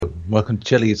Welcome to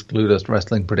Chili's Clueless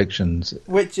Wrestling Predictions.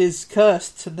 Which is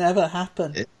cursed to never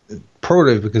happen.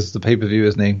 Probably because the pay-per-view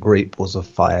is named Great Balls of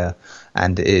Fire,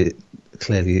 and it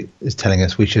clearly is telling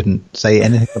us we shouldn't say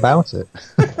anything about it.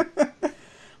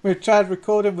 We've tried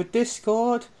recording with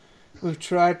Discord. We've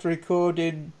tried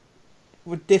recording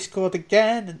with Discord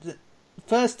again. And the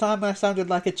first time I sounded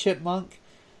like a chipmunk.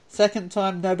 Second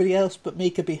time nobody else but me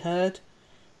could be heard.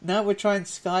 Now we're trying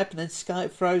Skype, and then Skype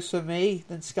froze for me.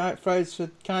 Then Skype froze for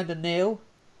kinda Neil.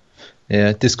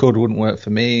 Yeah, Discord wouldn't work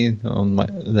for me.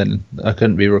 Then I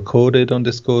couldn't be recorded on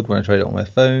Discord when I tried it on my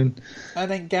phone. And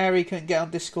then Gary couldn't get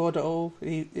on Discord at all.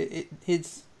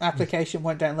 His application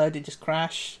won't download, it just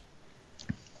crashed.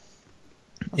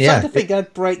 I'm starting to think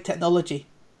I'd break technology.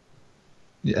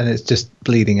 And it's just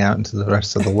bleeding out into the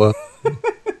rest of the world.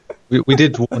 we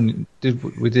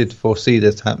did foresee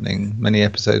this happening many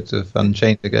episodes of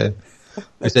Unchained ago.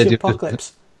 We said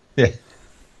apocalypse. Yeah.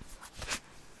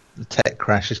 The tech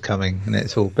crash is coming, and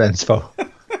it's all Ben's fault.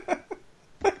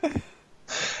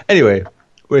 Anyway,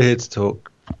 we're here to talk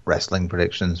wrestling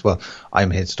predictions. Well,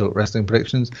 I'm here to talk wrestling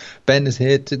predictions. Ben is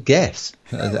here to guess,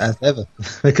 as ever,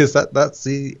 because that's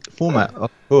the format, of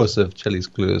course, of Chili's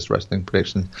Clueless Wrestling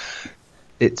Predictions.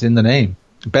 It's in the name.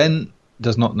 Ben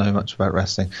does not know much about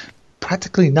wrestling.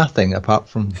 Practically nothing, apart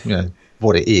from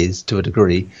what it is to a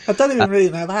degree. I don't even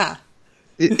really know that.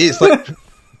 It's like...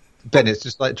 Ben, it's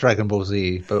just like Dragon Ball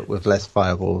Z, but with less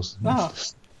fireballs. Oh,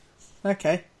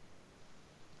 okay.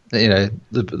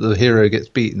 The hero gets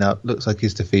beaten up, looks like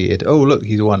he's defeated. Oh, look,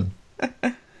 he's won.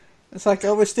 It's like I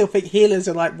always still think healers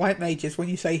are like white mages when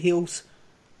you say heals.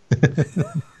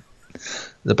 The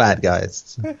bad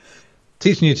guys.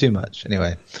 Teaching you too much.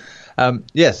 Anyway.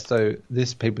 Yes, so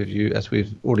this pay-per-view, as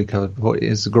we've already covered before,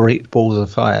 is Great Balls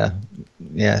of Fire.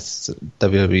 Yes,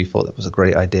 WWE thought that was a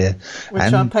great idea. Which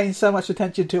I'm paying so much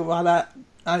attention to while that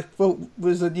I thought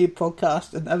was a new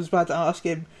podcast, and I was about to ask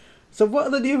him, so what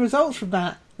are the new results from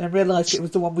that? And I realised it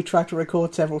was the one we tried to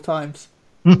record several times.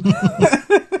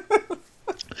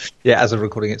 Yeah, as of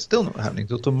recording, it's still not happening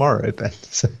till tomorrow, Ben.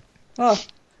 So. Oh,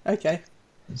 okay.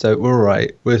 So we're all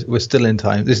right. We're still in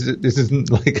time. This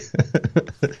isn't like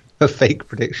a fake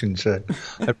prediction show.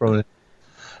 I promise.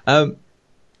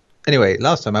 Anyway,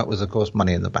 last time out was, of course,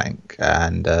 Money in the Bank,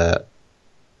 and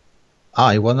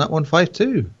I won that one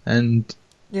 5-2, and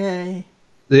yay!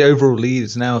 The overall lead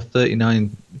is now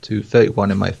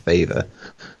 39-31 in my favour.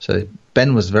 So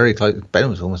Ben was very close. Ben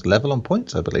was almost level on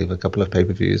points, I believe, a couple of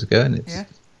pay-per-views ago, and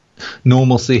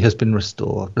normalcy has been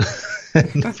restored.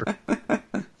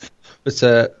 But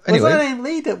anyway, was I in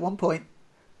lead at one point?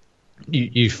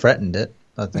 You threatened it,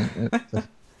 I think.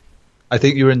 I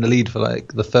think you were in the lead for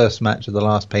like the first match of the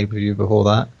last pay-per-view before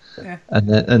that, and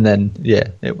then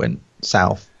it went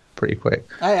south pretty quick.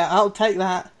 I'll take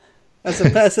that as a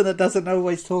person that doesn't know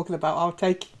what he's talking about. I'll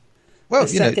take a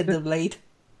second of lead.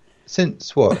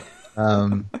 Since what?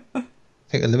 I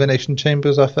think Elimination Chamber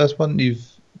was our first one.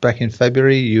 Back in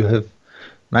February, you have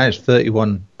managed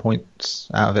 31 points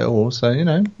out of it all, so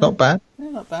not bad. Yeah,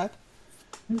 not bad.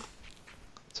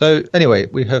 So anyway,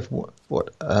 we have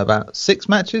about 6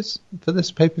 matches for this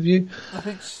pay-per-view. I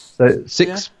think so.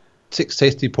 Six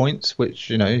tasty points, which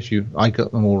I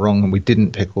got them all wrong and we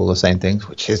didn't pick all the same things,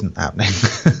 which isn't happening.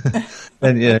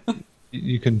 Then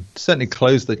you can certainly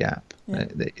close the gap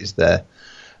that is there.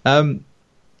 So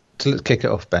let's kick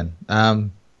it off, Ben.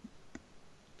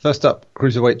 First up,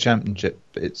 Cruiserweight Championship.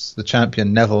 It's the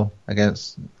champion Neville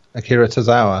against Akira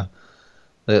Tozawa,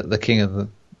 the king of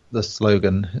the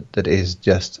slogan that is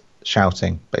just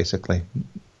shouting, basically,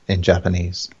 in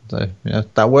Japanese. So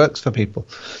that works for people.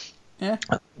 Yeah.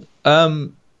 I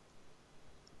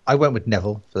went with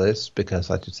Neville for this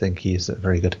because I just think he's a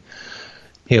very good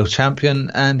heel champion,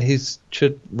 and he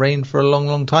should reign for a long,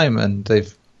 long time. And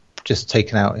they've just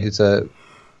taken out his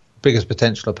biggest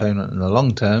potential opponent in the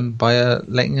long term by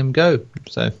letting him go.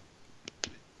 So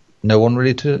no one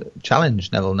really to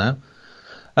challenge Neville now.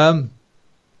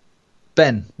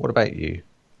 Ben, what about you?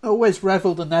 Always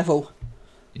revel the Neville.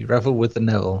 You revel with the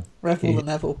Neville. The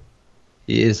Neville.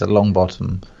 He is a long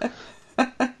bottom.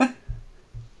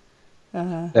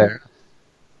 There.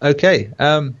 Okay.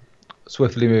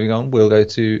 Swiftly moving on, we'll go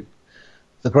to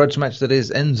the grudge match that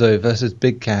is Enzo versus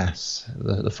Big Cass,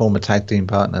 the former tag team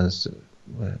partners.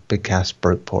 Big Cass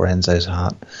broke poor Enzo's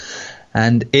heart,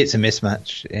 and it's a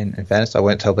mismatch. In fairness, I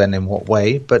won't tell Ben in what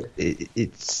way, but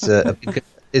it's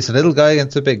it's a little guy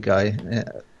against a big guy,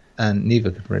 and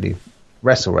neither could really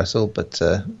wrestle, but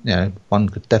one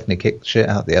could definitely kick the shit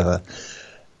out of the other.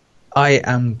 I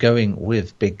am going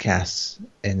with Big Cass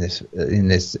in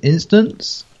this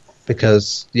instance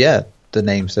because the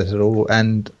name says it all,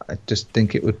 and I just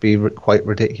think it would be quite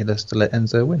ridiculous to let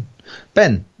Enzo win.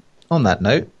 Ben, on that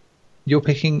note, you're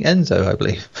picking Enzo, I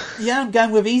believe. Yeah, I'm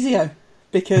going with Ezio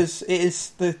because it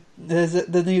is the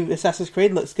new Assassin's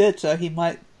Creed looks good, so he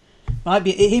might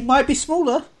be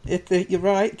smaller if you're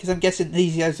right, because I'm guessing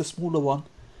Ezio's the smaller one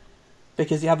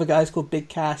because the other guy's called Big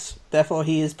Cass, therefore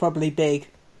he is probably big.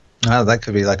 Oh, that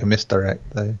could be like a misdirect,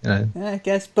 though. Yeah, I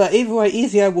guess. But either way,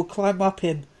 Ezio will climb up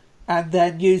him and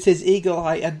then use his eagle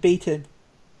eye and beat him.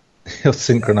 He'll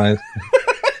synchronise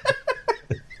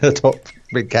atop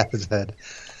Big Cass's head.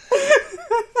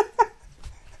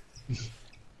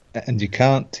 And you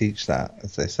can't teach that,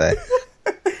 as they say.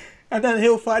 And then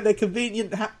he'll find a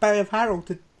convenient Bay of Harold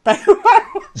to Bay of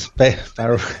Harold. Bay of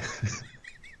Harold.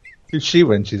 Who's she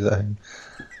when she's at home?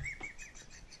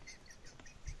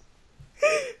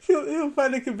 He'll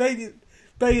find a convenient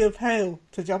Bay of Hail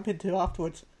to jump into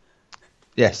afterwards.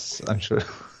 Yes, I'm sure.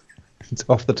 It's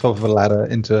off the top of a ladder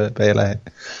into a Bay of Hay.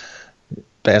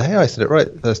 Bay of Hay, I said it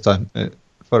right the first time. I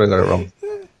thought I got it wrong.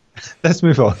 Let's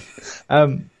move on.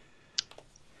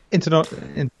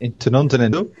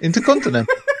 Intercontinental title.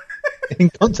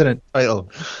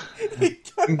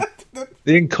 The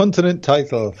Incontinent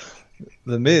title.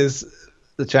 The Miz,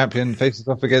 the champion, faces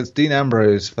off against Dean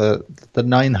Ambrose for the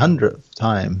 900th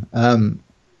time.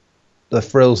 The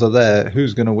thrills are there.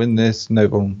 Who's going to win this? No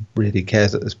one really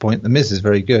cares at this point. The Miz is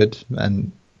very good,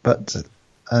 and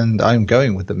I'm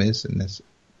going with the Miz in this.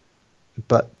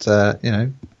 But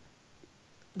the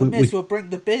Miz will bring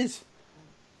the biz.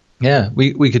 Yeah,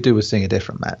 we could do with seeing a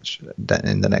different match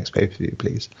in the next pay-per-view,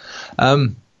 please.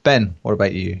 Ben, what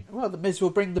about you? Well, the Miz will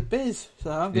bring the biz,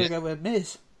 so I'm going to go with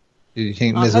Miz. Do you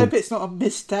think I Miz hope it's not a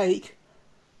mistake.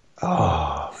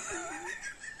 Oh,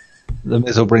 the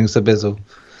Mizzle brings the bizzle.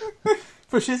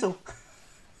 For shizzle.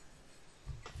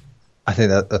 I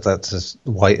think that's as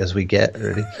white as we get,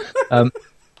 really.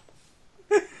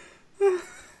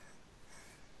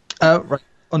 Right,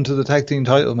 onto the tag team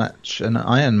title match, an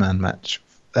Iron Man match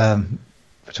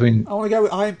between. I want to go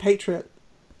with Iron Patriot.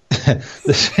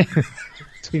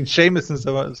 Between Sheamus and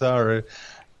Cesaro,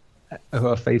 who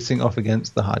are facing off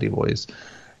against the Hardy Boys.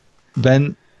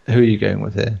 Ben, who are you going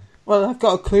with here? Well, I've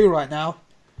got a clue right now.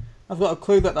 I've got a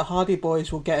clue that the Hardy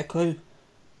Boys will get a clue.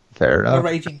 Fair enough. A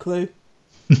raging clue.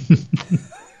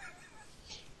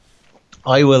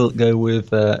 I will go with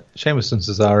Sheamus and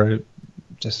Cesaro,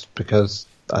 just because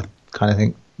I kind of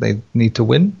think they need to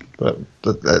win. But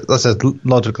that's as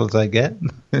logical as I get.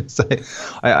 So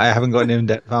I haven't got an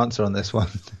in-depth answer on this one.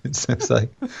 It's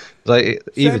like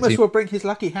Sheamus will bring his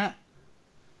lucky hat.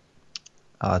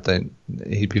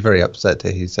 He'd be very upset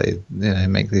to he'd say,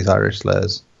 make these Irish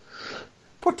slurs.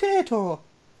 Potato.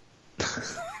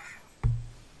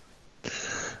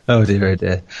 Oh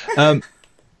dear.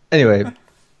 Anyway,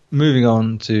 moving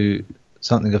on to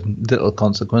something of little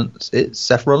consequence. It's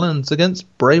Seth Rollins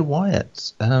against Bray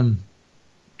Wyatt. No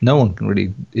one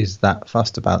really is that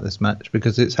fussed about this match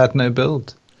because it's had no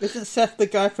build. Isn't Seth the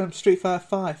guy from Street Fighter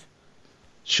 5?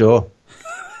 Sure.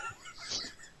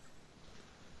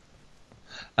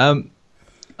 I'm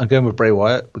going with Bray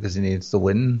Wyatt because he needs the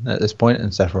win at this point,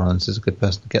 and Seth Rollins is a good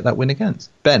person to get that win against.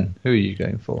 Ben, who are you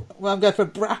going for? Well, I'm going for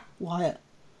Bray Wyatt.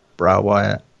 Bray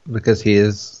Wyatt, because he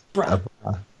is Bray.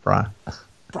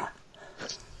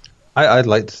 I'd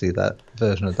like to see that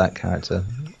version of that character.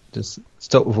 Just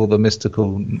stop with all the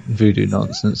mystical voodoo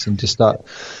nonsense and just start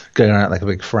going around like a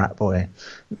big frat boy.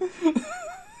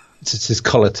 Just his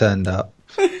collar turned up.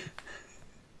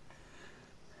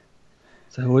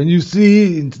 So when you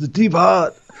see into the deep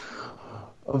heart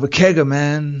of a kegger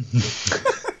man,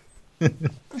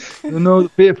 you know the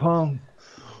beer pong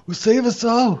will save us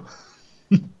all.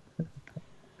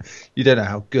 You don't know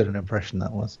how good an impression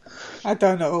that was. I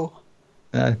don't know.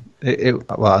 Well,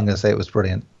 I'm going to say it was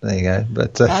brilliant. There you go.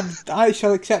 But and I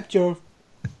shall accept your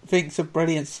things of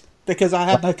brilliance because I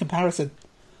have no comparison.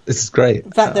 This is great.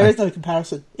 In fact, there is no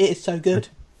comparison. It is so good.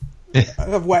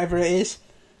 Of whatever it is.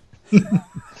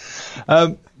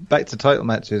 Back to title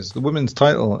matches. The women's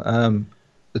title,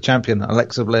 the champion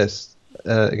Alexa Bliss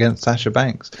against Sasha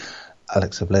Banks.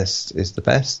 Alexa Bliss is the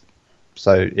best,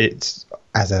 so it's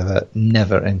as ever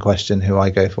never in question who I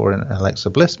go for in an Alexa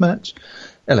Bliss match.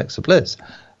 Alexa Bliss.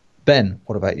 Ben,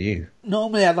 what about you?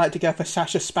 Normally I'd like to go for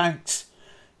Sasha Spanks,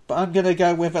 but I'm going to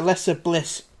go with Alexa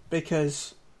Bliss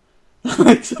because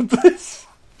Alexa Bliss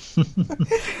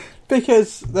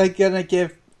because they're going to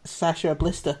give Sasha a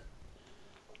blister.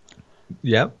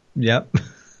 Yep.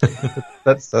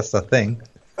 That's the thing.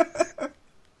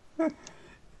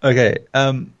 Okay,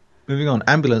 moving on.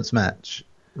 Ambulance match.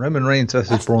 Roman Reigns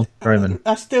versus Braun Strowman.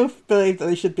 I still believe that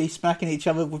they should be smacking each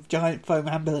other with giant foam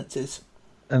ambulances.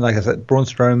 And like I said, Braun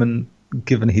Strowman,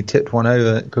 given he tipped one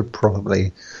over, could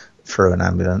probably throw an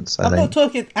ambulance. I'm not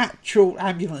talking actual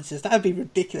ambulances. That would be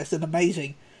ridiculous and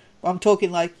amazing. But I'm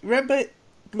talking like, remember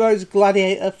those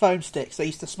gladiator foam sticks they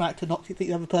used to smack to knock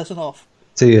the other person off?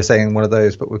 So you're saying one of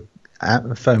those, but with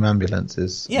foam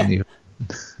ambulances? Yeah.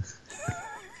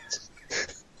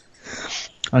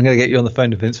 I'm going to get you on the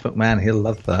phone to Vince McMahon. He'll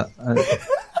love that.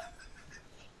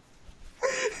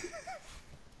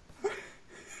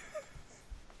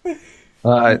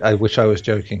 I wish I was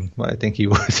joking, but I think he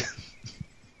would.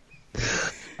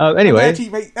 Anyway.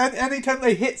 Anytime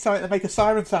they hit something, they make a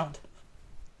siren sound.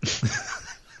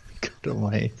 God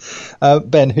almighty.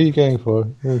 Ben, who are you going for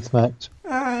in this match?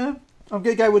 I'm going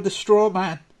to go with the Straw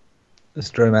Man. The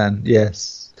Straw Man,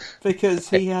 yes. Because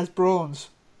he has brawns.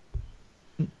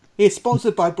 He is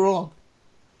sponsored by Braun.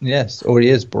 Yes, or he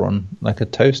is Braun, like a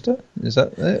toaster? Is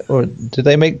that it? Or did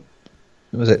they make...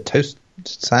 Was it toast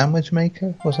sandwich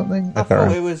maker or something? I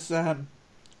thought it was...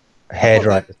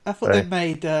 hairdryer. I thought they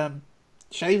made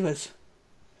shavers.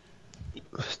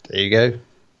 There you go.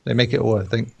 They make it all, I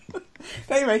think.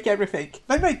 They make everything.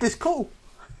 They made this cool.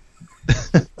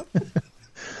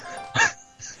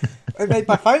 They made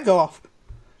my phone go off.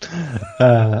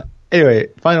 Anyway,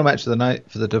 final match of the night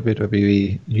for the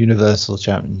WWE Universal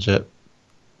Championship,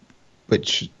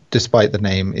 which, despite the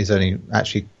name, is only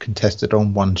actually contested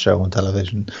on one show on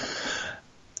television.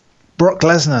 Brock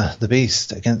Lesnar, the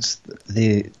Beast, against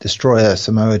the Destroyer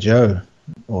Samoa Joe,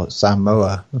 or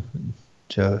Samoa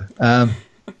Joe.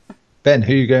 Ben,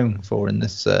 who are you going for in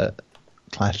this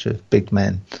clash of big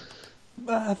men?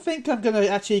 I think I'm going to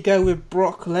actually go with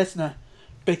Brock Lesnar,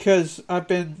 because I've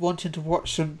been wanting to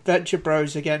watch some Venture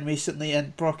Bros again recently,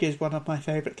 and Brock is one of my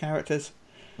favourite characters.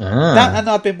 And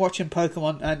I've been watching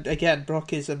Pokemon, and again,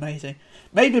 Brock is amazing.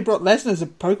 Maybe Brock Lesnar's a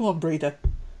Pokemon breeder.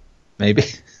 Maybe.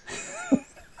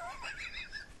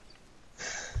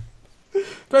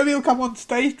 Maybe he'll come on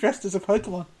stage dressed as a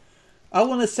Pokemon. I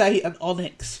want to say an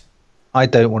Onix. I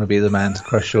don't want to be the man to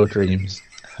crush your dreams.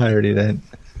 I really don't.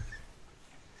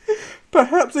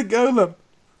 Perhaps a Golem.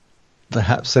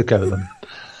 Perhaps a Golem.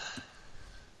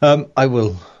 I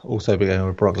will also be going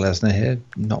with Brock Lesnar here,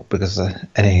 not because of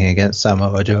anything against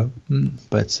Samoa Joe,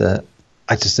 but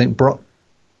I just think Brock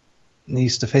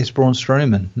needs to face Braun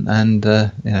Strowman,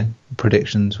 and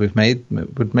predictions we've made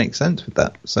would make sense with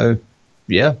that. So,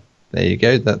 yeah, there you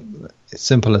go. That it's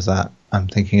simple as that. I'm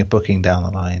thinking of booking down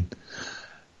the line.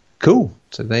 Cool.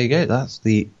 So there you go. That's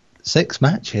the 6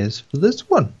 matches for this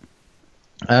one.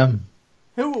 Who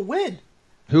will win?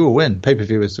 Who will win?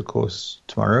 Pay-per-view is, of course,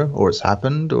 tomorrow, or it's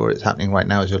happened, or it's happening right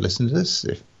now as you're listening to this.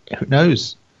 Who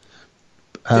knows?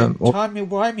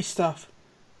 Timey-wimey stuff.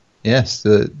 Yes,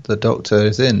 the doctor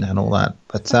is in and all that.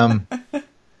 But,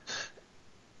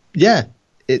 yeah,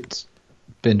 it's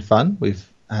been fun. We've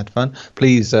had fun.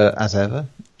 Please, as ever,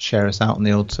 share us out on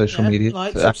the old social media.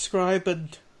 Like, subscribe,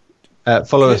 and...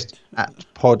 follow us at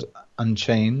Pod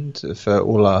Unchained for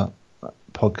all our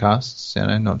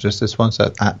podcasts, not just this one.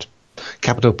 So at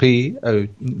capital P,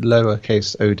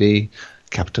 lowercase OD,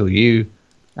 capital U,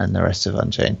 and the rest of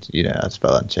Unchained. How to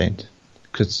spell Unchained.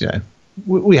 Because,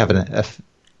 we have an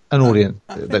audience.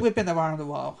 I think we've been around a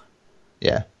while.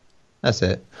 Yeah, that's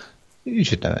it. You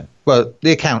should know it. Well,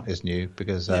 the account is new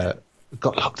because we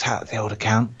got locked out of the old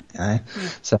account.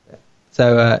 So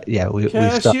we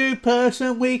curse you,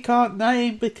 person we can't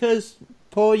name because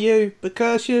poor you,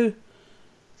 because you,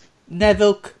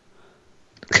 Neville.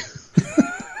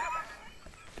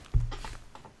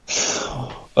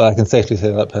 Well, I can safely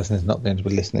say that person is not going to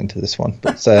be listening to this one.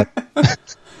 But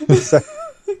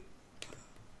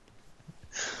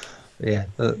yeah,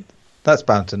 that's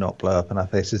bound to not blow up in our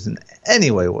faces in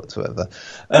any way whatsoever.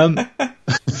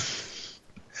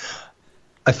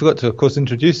 I forgot to, of course,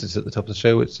 introduce us at the top of the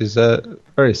show, which is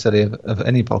very silly of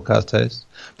any podcast host.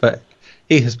 But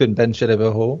he has been Ben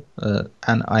Shilliver Hall,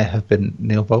 and I have been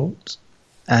Neil Bolt.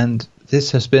 And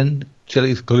this has been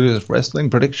Chili's Glue's Wrestling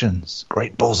Predictions,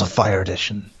 Great Balls of Fire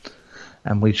edition.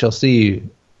 And we shall see you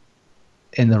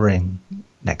in the ring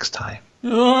next time.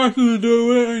 I can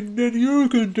do it, and then you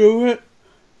can do it.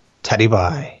 Teddy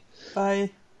bye. Bye.